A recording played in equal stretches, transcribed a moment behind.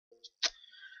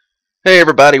Hey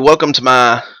everybody, welcome to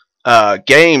my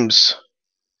games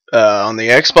on the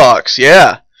Xbox.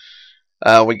 Yeah,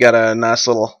 we got a nice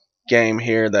little game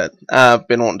here that I've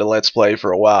been wanting to let's play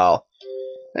for a while.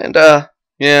 And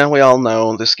yeah, we all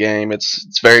know this game.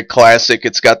 It's very classic.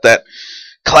 It's got that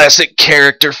classic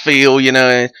character feel,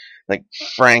 like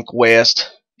Frank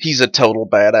West. He's a total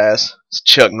badass. It's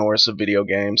Chuck Norris of video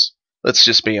games. Let's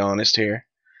just be honest here.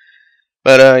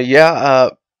 But yeah,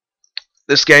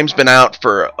 this game's been out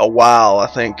for a while. I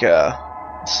think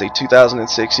let's see,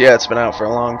 2006. Yeah, it's been out for a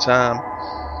long time.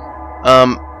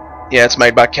 Yeah, it's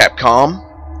made by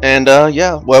Capcom, and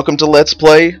yeah, welcome to Let's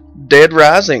Play Dead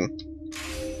Rising.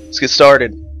 Let's get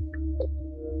started.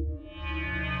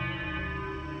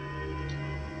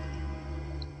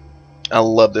 I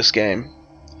love this game.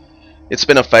 It's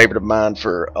been a favorite of mine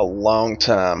for a long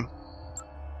time.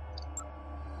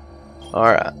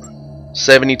 Alright,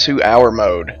 72-hour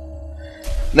mode.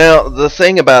 Now, the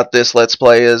thing about this Let's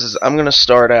Play is I'm going to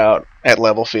start out at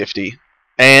level 50,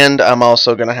 and I'm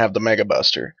also going to have the Mega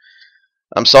Buster.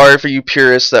 I'm sorry for you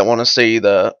purists that want to see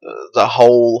the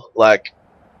whole, like,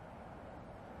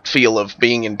 feel of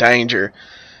being in danger,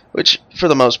 which, for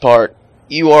the most part,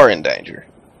 you are in danger.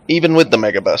 Even with the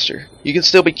Mega Buster, you can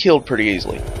still be killed pretty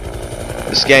easily.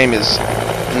 This game is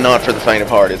not for the faint of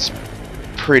heart. It's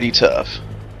pretty tough.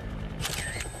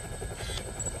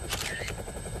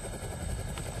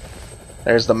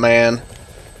 There's the man.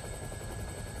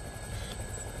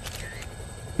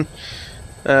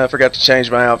 I forgot to change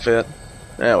my outfit.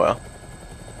 Yeah, well.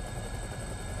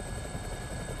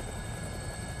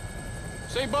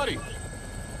 Say, buddy,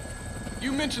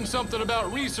 you mentioned something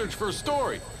about research for a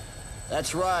story.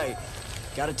 That's right.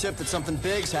 Got a tip that something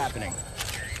big's happening.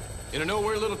 In a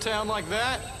nowhere little town like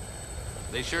that?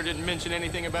 They sure didn't mention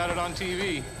anything about it on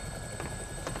TV.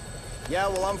 Yeah,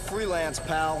 well, I'm freelance,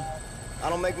 pal. I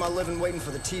don't make my living waiting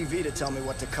for the TV to tell me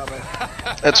what to cover.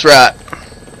 That's right.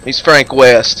 He's Frank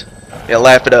West. Yeah,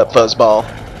 laugh it up, fuzzball.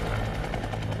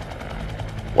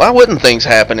 Why wouldn't things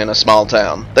happen in a small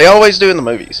town? They always do in the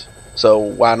movies. So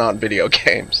why not in video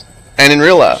games? And in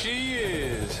real life. She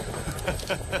is.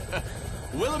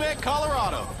 Willamette,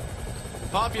 Colorado.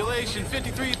 Population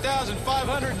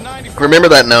 53,594. Remember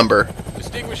that number.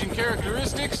 Distinguishing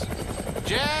characteristics?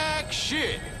 Jack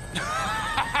shit.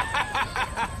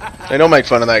 They don't make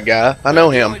fun of that guy. I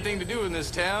know him. The only thing to do in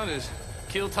this town is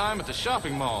kill time at the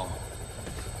shopping mall.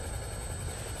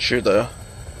 Sure, the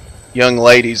young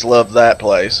ladies love that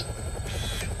place.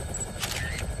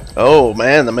 Oh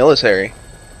man, the military.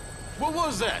 What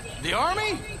was that? The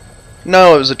army?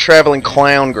 No, it was a traveling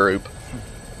clown group.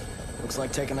 Looks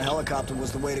like taking a helicopter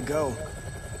was the way to go.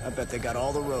 I bet they got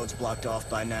all the roads blocked off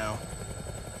by now.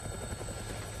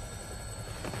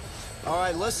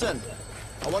 Alright, listen.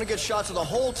 I want to get shots of the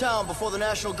whole town before the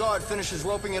National Guard finishes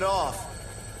roping it off.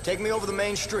 Take me over the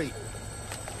main street.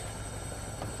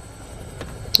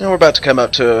 And we're about to come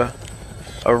up to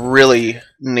a really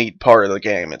neat part of the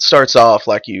game. It starts off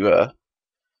like you,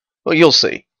 well, you'll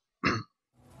see.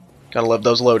 Gotta love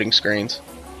those loading screens.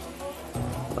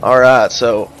 Alright,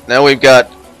 so now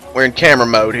we're in camera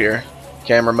mode here.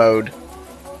 Camera mode.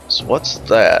 So what's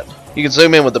that? You can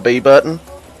zoom in with the B button.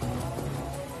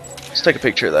 Let's take a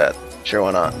picture of that. Sure,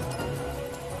 why not?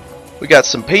 We got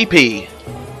some PP.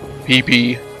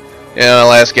 PP. Yeah,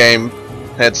 last game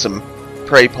had some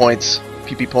prey points,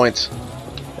 PP points.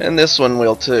 And this one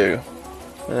will too.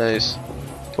 Nice.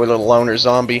 Poor little loner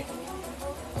zombie.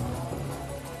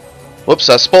 Whoops,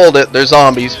 I spoiled it. They're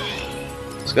zombies.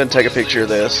 Let's go ahead and take a picture of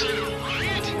this.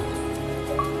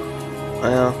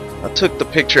 Well, I took the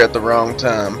picture at the wrong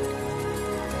time.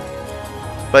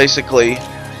 Basically,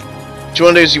 what you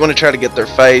want to do is you want to try to get their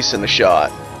face in the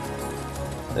shot.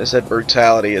 They said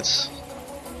brutality. It's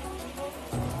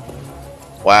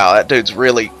wow, that dude's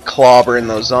really clobbering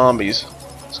those zombies.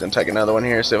 Just gonna take another one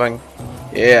here, see if I can.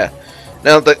 Yeah.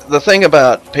 Now the thing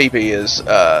about PP is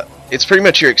it's pretty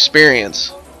much your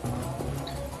experience.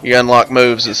 You unlock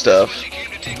moves and stuff.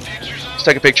 Let's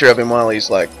take a picture of him while he's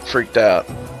like freaked out.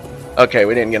 Okay,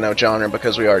 we didn't get no genre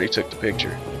because we already took the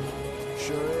picture.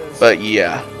 Sure is. But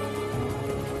yeah.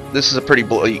 This is a pretty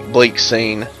bleak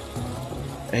scene.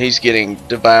 He's getting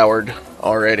devoured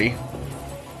already.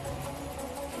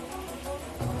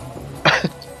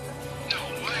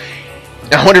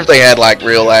 I wonder if they had like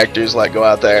real actors like go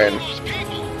out there and.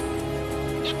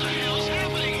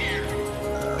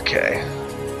 Okay.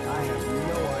 I have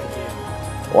no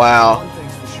idea. Wow. One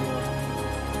thing's for sure.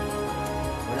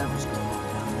 Whatever's going on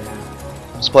down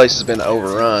there. This place has been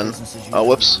overrun. Oh,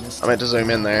 whoops. I meant to zoom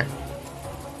in there.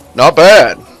 Not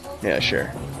bad. Yeah,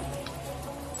 sure.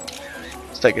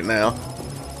 Let's take it now.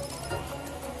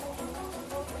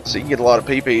 So you can get a lot of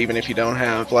PP even if you don't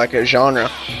have like a genre.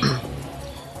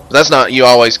 But that's not, you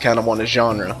always kind of want a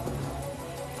genre.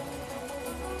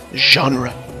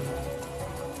 Genre.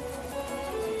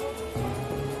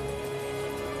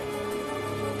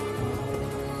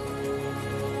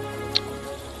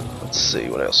 Let's see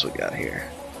what else we got here.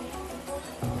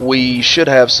 We should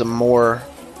have some more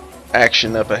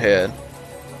action up ahead.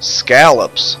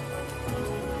 Scallops.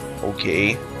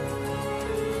 Okay.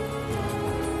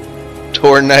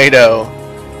 Tornado.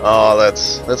 Oh,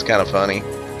 that's kind of funny.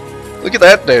 Look at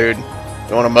that dude.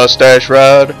 You want a mustache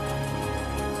ride?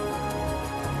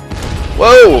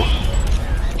 Whoa!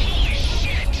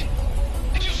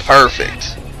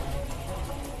 Perfect.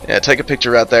 Yeah, take a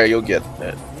picture right there. You'll get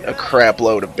a crap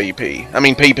load of BP. I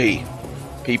mean PP.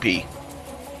 PP.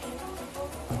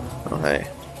 Oh hey.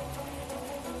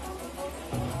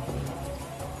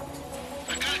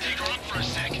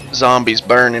 Zombies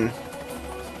burning.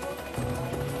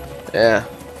 Yeah.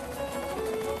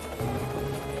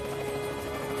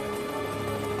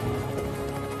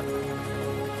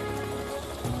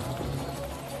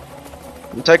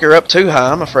 Don't take her up too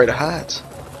high. I'm afraid of heights.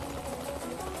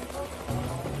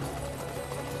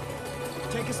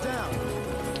 Take us down.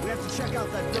 We have to check out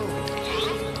that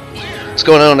building. What's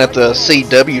going on at the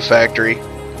CW factory,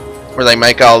 where they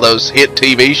make all those hit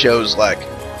TV shows like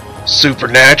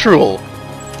Supernatural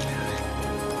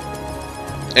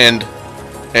and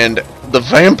the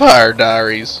Vampire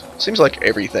Diaries? Seems like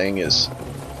everything is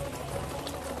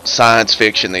science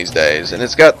fiction these days, and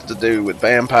it's got to do with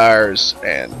vampires.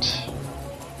 And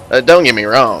don't get me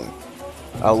wrong,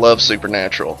 I love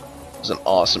Supernatural. It's an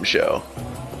awesome show.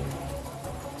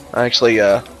 I actually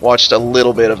watched a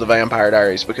little bit of the Vampire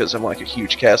Diaries because I'm like a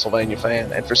huge Castlevania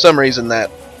fan, and for some reason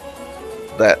that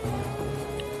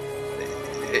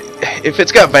if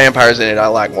it's got vampires in it, I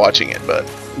like watching it. But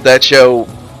that show,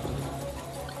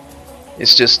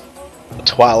 it's just a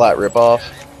Twilight ripoff.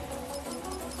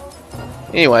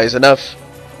 Anyways, enough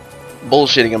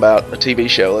bullshitting about a TV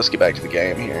show. Let's get back to the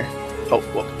game here. Oh,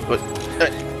 what?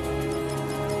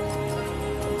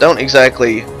 Don't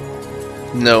exactly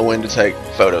know when to take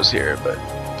photos here, but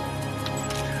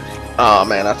oh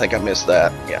man, I think I missed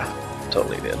that. Yeah,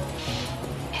 totally did.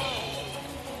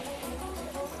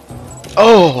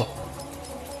 Oh,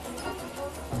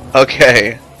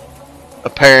 okay.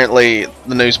 Apparently,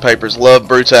 the newspapers love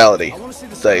brutality.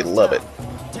 They love it.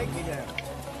 Take me there.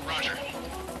 Roger.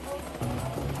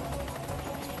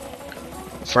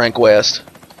 Frank West,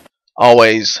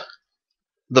 always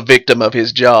the victim of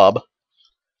his job.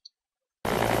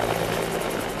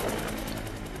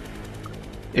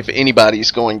 If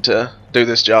anybody's going to do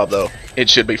this job, though, it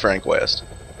should be Frank West.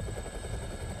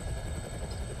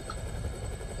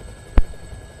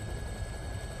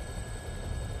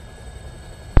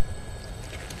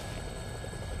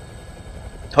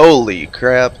 Holy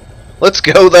crap. Let's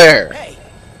go there. Hey,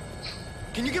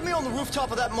 can you get me on the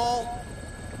rooftop of that mall?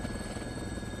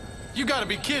 You gotta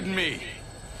be kidding me.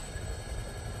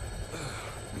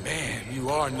 Man, you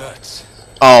are nuts.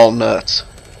 All nuts.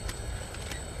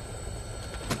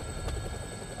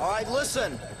 Alright,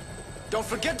 listen. Don't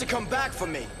forget to come back for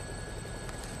me.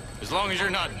 As long as you're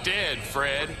not dead,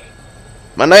 Fred.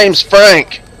 My name's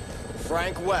Frank.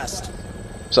 Frank West.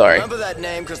 Sorry. Remember that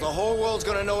name, because the whole world's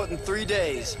gonna know it in 3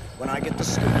 days when I get the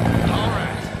scoop.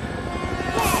 Alright.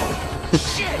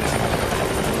 Shit!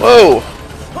 Whoa.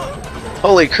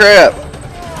 Holy crap.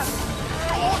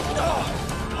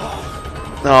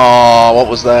 Oh, what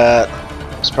was that?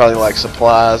 It's probably like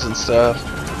supplies and stuff.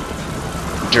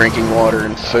 Drinking water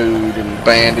and food and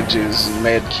bandages and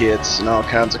med kits and all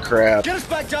kinds of crap. Get us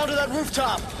back down to that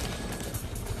rooftop!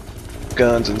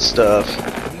 Guns and stuff.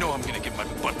 I know I'm gonna get my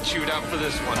butt chewed out for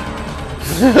this one.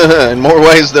 In more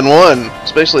ways than one,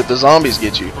 especially if the zombies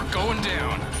get you. We're going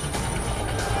down.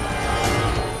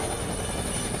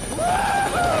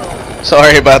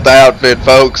 Sorry about the outfit,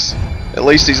 folks. At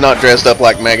least he's not dressed up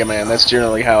like Mega Man. That's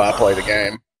generally how I play the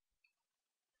game.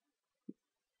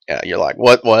 Yeah, you're like,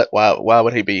 what? Why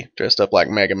would he be dressed up like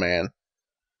Mega Man?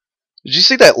 Did you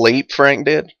see that leap Frank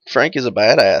did? Frank is a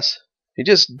badass. He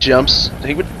just jumps.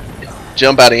 He would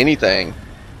jump out of anything.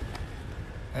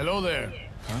 Hello there.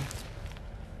 Huh?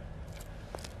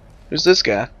 Who's this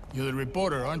guy? You're the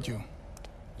reporter, aren't you?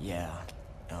 Yeah,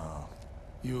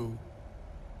 You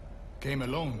came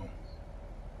alone.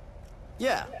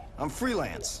 yeah, I'm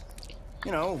freelance.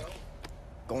 You know,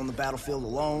 go on the battlefield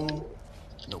alone,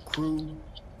 no crew.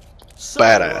 So,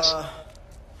 Badass.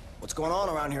 What's going on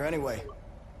around here anyway?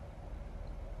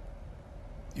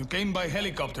 You came by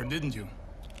helicopter, didn't you?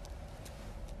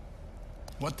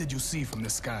 What did you see from the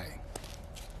sky?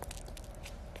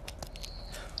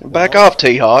 Back off,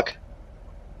 T-Hawk.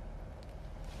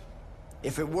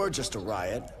 If it were just a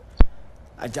riot,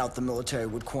 I doubt the military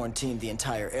would quarantine the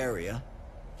entire area.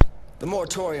 The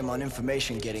moratorium on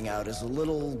information getting out is a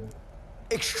little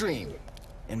extreme,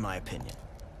 in my opinion.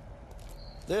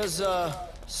 There's,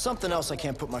 something else I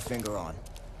can't put my finger on.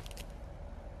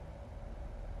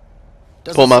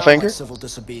 Doesn't Pull my sound finger? like civil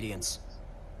disobedience.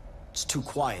 It's too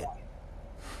quiet.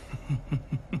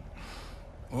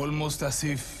 Almost as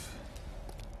if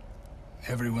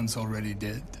everyone's already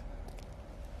dead.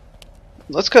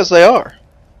 That's because they are,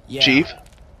 Yeah. Chief.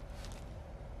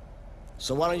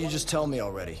 So why don't you just tell me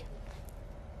already?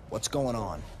 What's going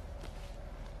on?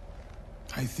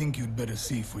 I think you'd better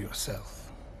see for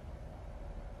yourself.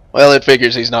 Well, it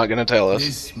figures he's not going to tell us.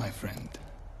 This, my friend,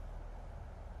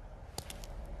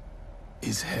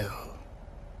 is hell.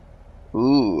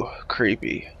 Ooh,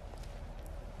 creepy.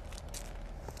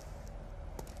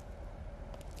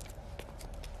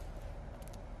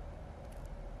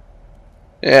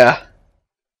 Yeah.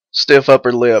 Stiff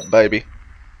upper lip, baby.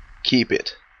 Keep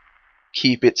it.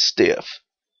 Keep it stiff.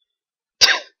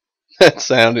 That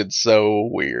sounded so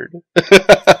weird.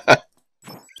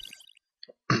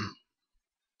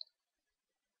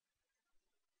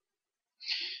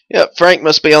 Yep, Frank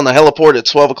must be on the heliport at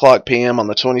 12 o'clock p.m. on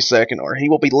the 22nd, or he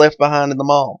will be left behind in the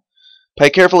mall. Pay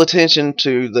careful attention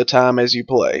to the time as you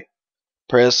play.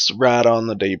 Press right on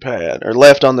the D-pad, or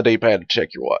left on the D-pad to check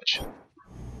your watch.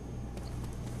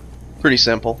 Pretty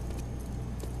simple.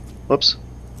 Whoops.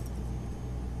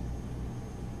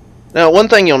 Now, one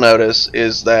thing you'll notice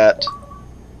is that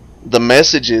the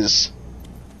messages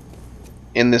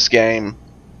in this game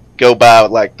go by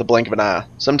with like the blink of an eye.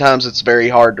 Sometimes it's very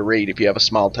hard to read if you have a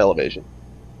small television.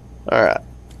 Alright.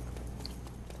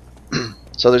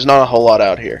 So there's not a whole lot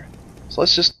out here. So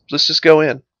let's just go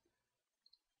in.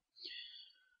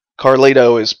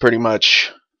 Carlito is pretty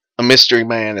much a mystery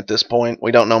man at this point.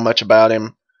 We don't know much about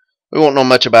him. We won't know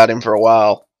much about him for a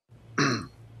while.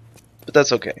 But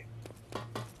that's okay.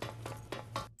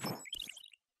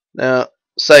 Now,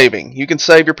 saving. You can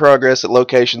save your progress at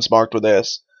locations marked with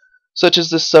S, such as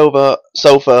this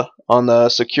sofa on the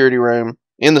security room,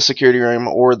 in the security room,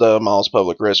 or the mall's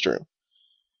public restroom.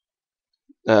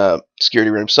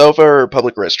 Security room sofa or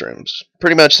public restrooms.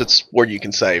 Pretty much that's where you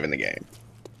can save in the game.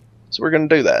 So we're going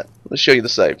to do that. Let's show you the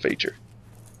save feature.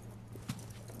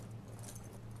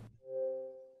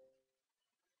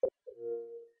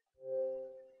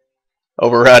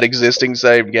 Override existing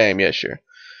saved game. Yeah, sure.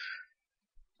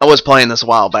 I was playing this a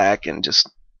while back and just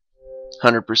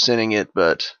 100%ing it,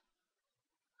 but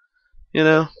you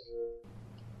know.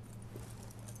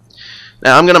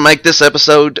 Now I'm going to make this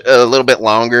episode a little bit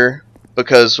longer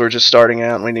because we're just starting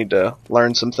out and we need to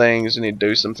learn some things, we need to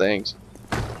do some things.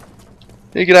 We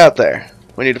need to get out there.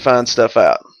 We need to find stuff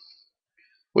out.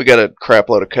 We got a crap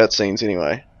load of cutscenes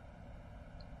anyway.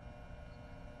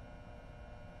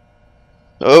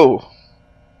 Oh.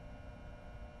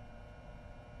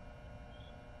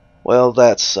 Well,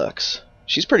 that sucks.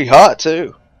 She's pretty hot,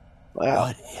 too. Wow.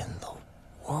 What in the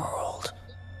world?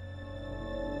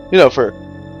 You know, for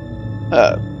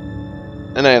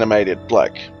an animated,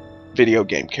 like, video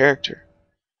game character.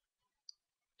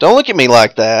 Don't look at me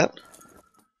like that.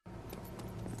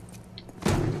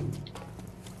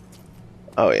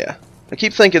 Oh, yeah. I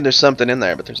keep thinking there's something in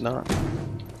there, but there's not.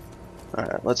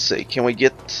 Alright, let's see. Can we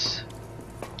get...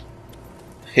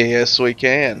 Yes, we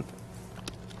can.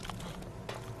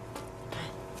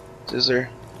 Scissor.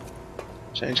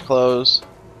 Change clothes.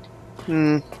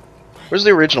 Where's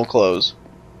the original clothes?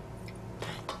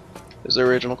 Is there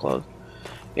original clothes?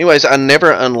 Anyways, I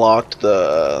never unlocked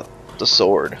the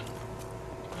sword.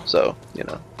 So, you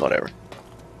know, whatever.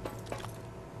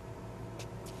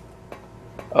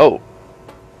 Oh.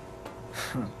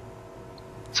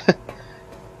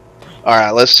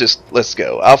 Alright, let's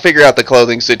go. I'll figure out the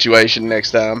clothing situation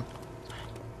next time.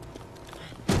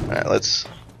 Alright, let's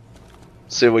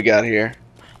see what we got here.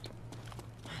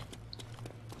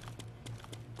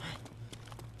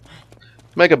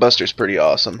 Mega Buster's pretty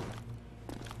awesome.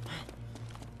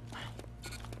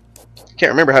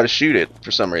 Can't remember how to shoot it for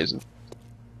some reason.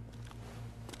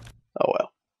 Oh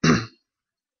well.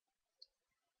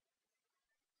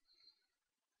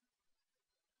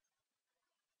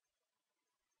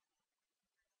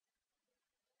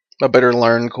 I better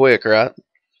learn quick, right?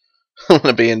 I'm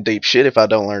gonna be in deep shit if I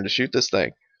don't learn to shoot this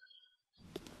thing.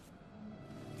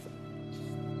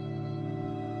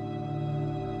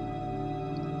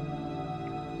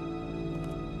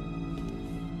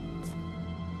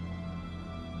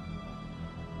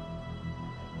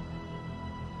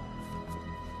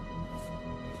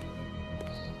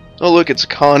 Oh look, it's a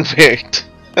convict.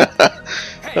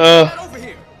 Get over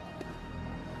here.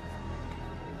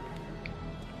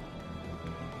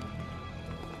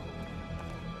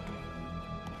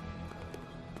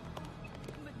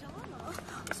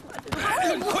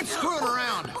 Quit screwing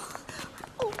around.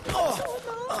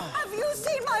 Have you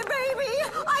seen my baby?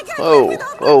 I can't Whoa, live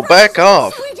without my whoa, back precious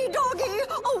off. Sweetie doggy.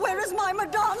 Oh, where is my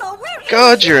Madonna? Where is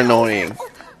God, she? you're annoying.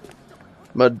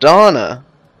 Madonna.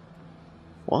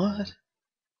 What?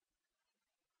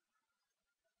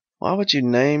 Why would you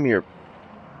name your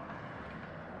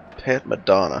pet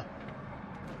Madonna?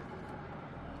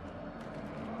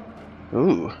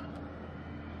 Ooh.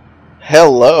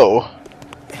 Hello.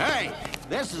 Hey,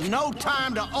 this is no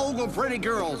time to ogle pretty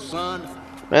girls, son.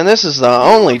 Man, this is the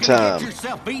only Looking to time. Get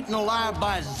yourself eaten alive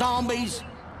by zombies?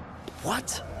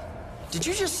 What? Did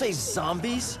you just say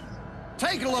zombies?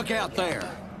 Take a look out there.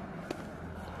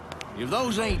 If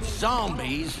those ain't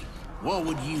zombies, what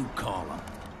would you call them?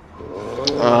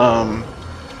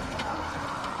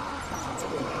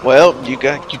 Well, you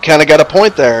kind of got a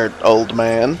point there, old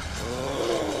man.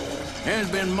 There's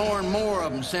been more and more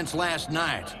of them since last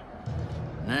night.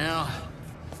 Now,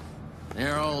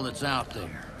 they're all that's out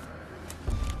there.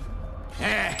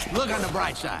 Look on the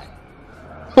bright side.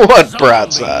 What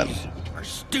bright side? Zombies are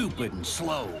stupid and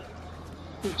slow.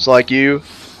 It's like you.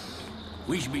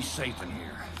 We should be safe in here.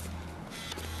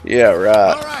 Yeah, All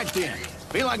right. right then.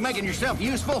 Feel like making yourself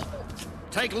useful?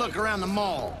 Take a look around the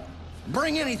mall.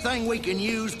 Bring anything we can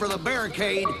use for the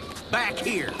barricade back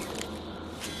here.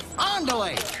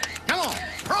 Andale! Come on,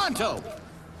 pronto!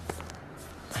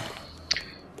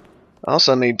 I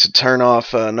also need to turn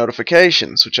off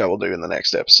notifications, which I will do in the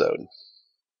next episode.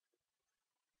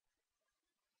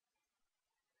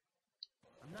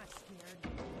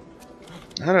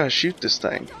 How do I shoot this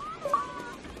thing?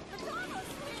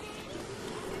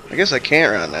 I guess I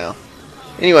can't right now.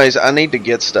 Anyways, I need to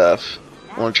get stuff.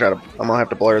 I'm gonna have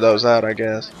to blur those out, I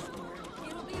guess.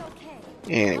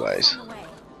 Anyways,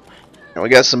 and we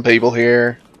got some people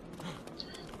here.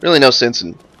 Really no sense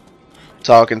in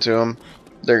talking to them.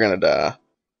 They're gonna die.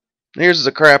 Here's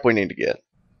the crap we need to get.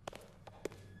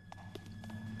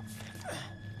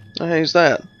 Oh, hey, who's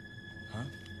that?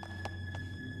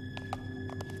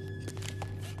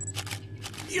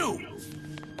 You!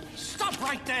 Stop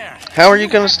right there! How are you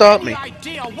gonna stop me?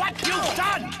 Idea what you've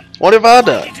done? What have I Why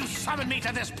done? did you summon me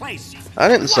to this place? I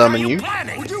didn't summon you.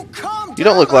 Planning? Would you calm You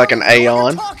don't look like an down? What are you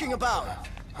Aeon. talking about?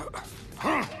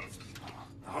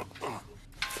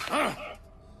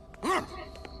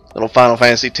 Little Final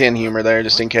Fantasy X humor there,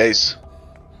 just in case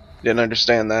you didn't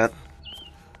understand that.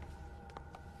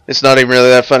 It's not even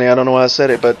really that funny. I don't know why I said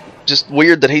it, but just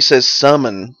weird that he says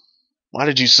summon. Why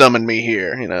did you summon me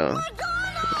here? You know,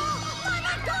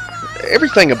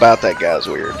 everything about that guy's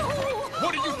weird.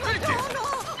 What are you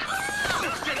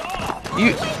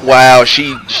thinking? Wow,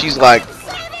 she's like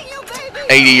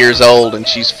 80 years old and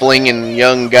she's flinging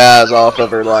young guys off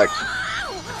of her like.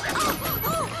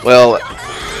 Well,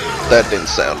 that didn't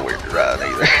sound weird right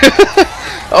either.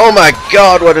 Oh my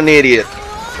God, what an idiot!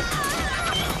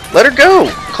 Let her go.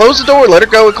 Close the door. Let her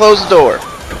go and close the door.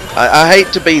 I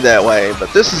hate to be that way,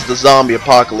 but this is the zombie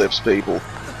apocalypse, people.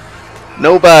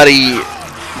 Nobody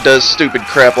does stupid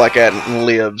crap like that and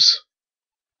lives.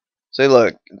 See,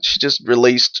 look, she just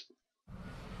released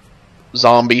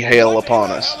zombie hell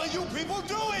upon us. What the hell are you people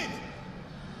doing?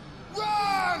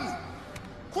 Run!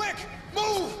 Quick,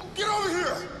 move! Get over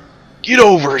here! Get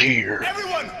over here.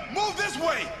 Everyone, move this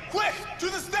way! Quick, to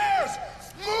the stairs!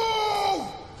 Move!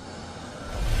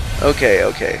 Okay,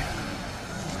 okay.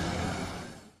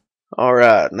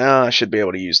 Alright, now I should be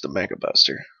able to use the Mega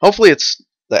Buster. Hopefully it's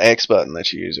the X button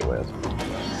that you use it with.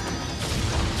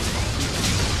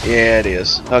 Yeah, it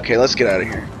is. Okay, let's get out of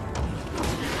here.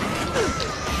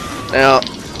 Now,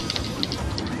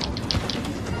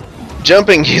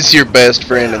 jumping is your best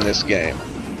friend in this game.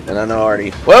 And I know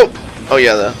already... Whoa! Oh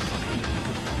yeah,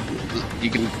 you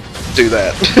can do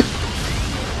that.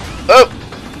 Oh!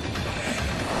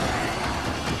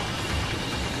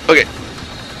 Okay.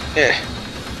 Yeah.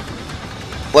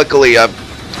 Luckily,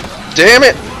 damn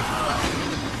it!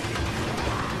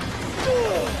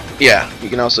 Yeah, you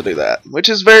can also do that, which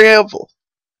is very helpful.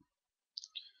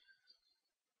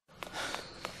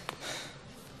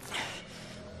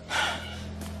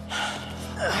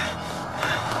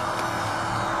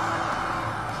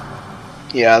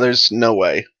 Yeah, there's no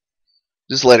way.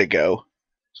 Just let it go.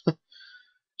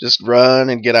 Just run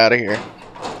and get out of here.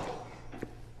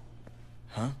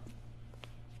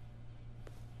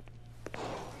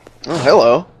 Oh,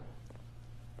 hello.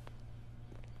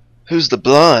 Who's the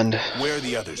blonde? Where are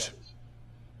the others?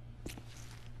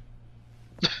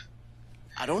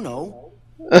 I don't know.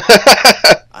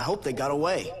 I I hope they got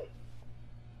away.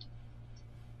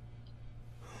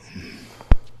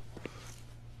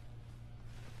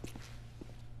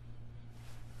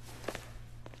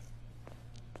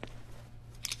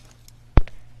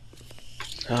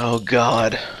 Oh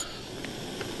God.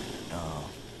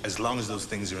 As long as those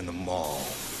things are in the mall,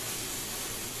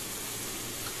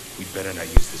 we better not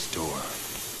use this door.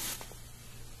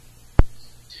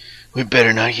 We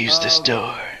better not use this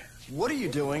door. What are you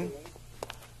doing?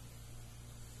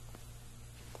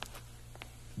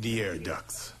 The air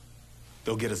ducts.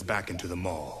 They'll get us back into the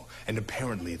mall, and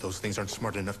apparently those things aren't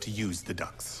smart enough to use the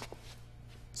ducts.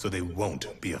 So they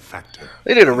won't be a factor.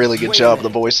 They did a really good Wait a job of the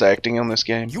minute. voice acting on this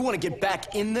game. You want to get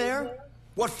back in there?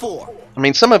 What for? I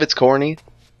mean, some of it's corny,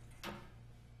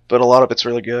 but a lot of it's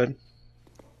really good.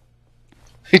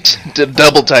 He did a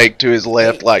double take to his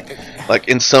left, like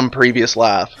in some previous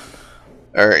life,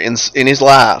 or in his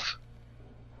life.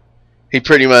 He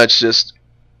pretty much just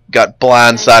got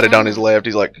blindsided on his left.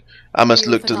 He's like, I must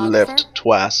look to the left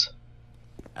twice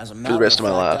As a for the matter rest of my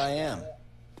fact, life. I am.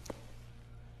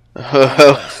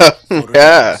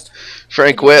 Yeah,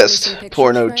 Frank Have you seen West, some pictures,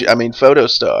 porno. Frank? I mean, photo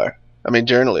star. I mean,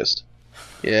 journalist.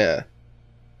 Yeah.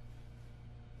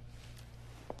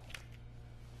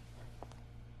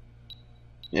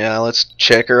 Yeah, let's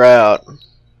check her out.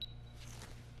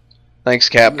 Thanks,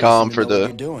 You really Capcom, seem to for know what you're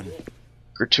the doing.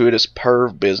 gratuitous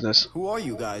perv business. Who are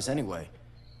you guys anyway?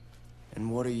 And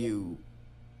what are you?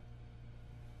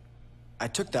 I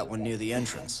took that one near the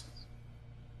entrance.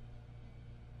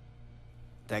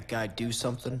 That guy do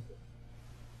something?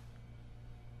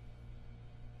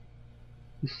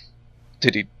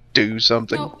 Did he do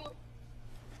something? No.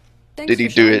 Thanks Did he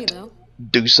for do showing me, it? though.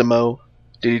 Do some-o?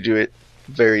 Did he do it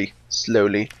very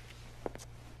slowly?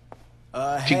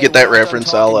 If you Hey, get that we're not done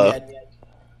reference, talking I'll yet.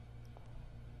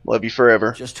 love you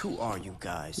forever. Just who are you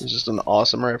guys? It's just an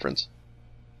awesome reference.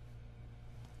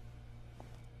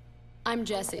 I'm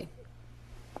Jesse.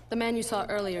 The man you saw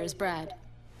earlier is Brad.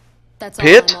 That's all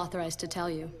Pitt? I'm authorized to tell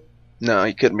you. No,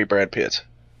 he couldn't be Brad Pitt.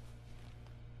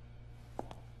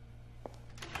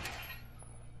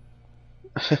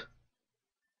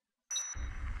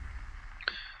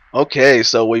 Okay,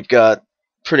 so we've got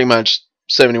pretty much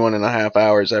 71 and a half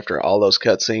hours after all those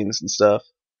cutscenes and stuff.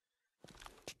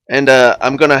 And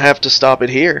I'm going to have to stop it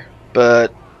here,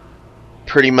 but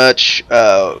pretty much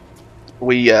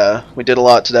we did a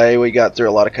lot today. We got through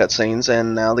a lot of cutscenes,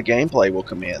 and now the gameplay will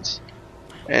commence.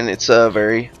 And it's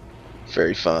very,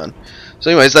 very fun. So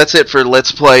anyways, that's it for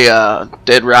Let's Play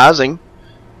Dead Rising.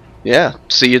 Yeah,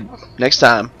 see you next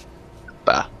time.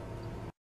 Bye.